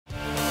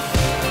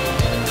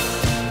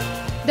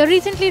The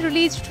recently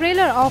released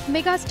trailer of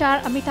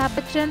megastar Amitabh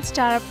Bachchan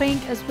star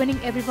Pink is winning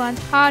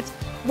everyone's hearts,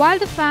 while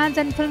the fans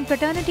and film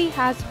fraternity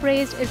has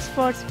praised its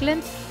first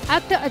glimpse.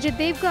 Actor Ajay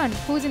Devgn,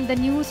 who's in the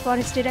news for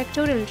his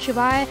directorial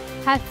Shivaya,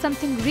 has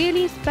something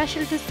really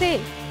special to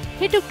say.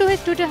 He took to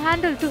his Twitter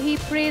handle to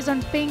heap praise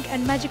on Pink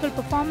and magical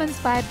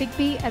performance by Big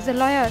B as a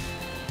lawyer.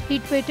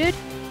 He tweeted,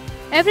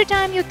 "Every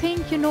time you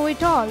think you know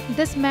it all,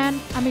 this man,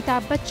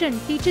 Amitabh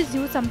Bachchan, teaches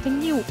you something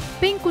new.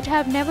 Pink could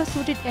have never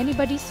suited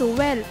anybody so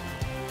well."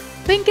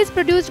 Pink is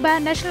produced by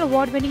National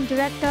Award-winning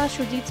director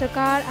Shujit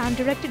Sarkar and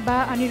directed by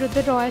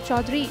Aniruddha Roy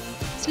Chaudhary.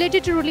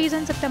 Slated to release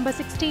on September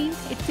 16,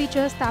 it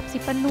features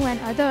Taapsee Pannu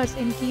and others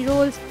in key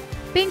roles.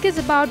 Pink is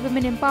about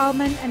women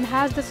empowerment and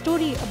has the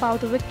story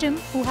about a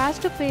victim who has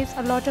to face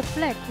a lot of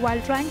flack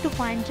while trying to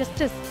find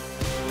justice.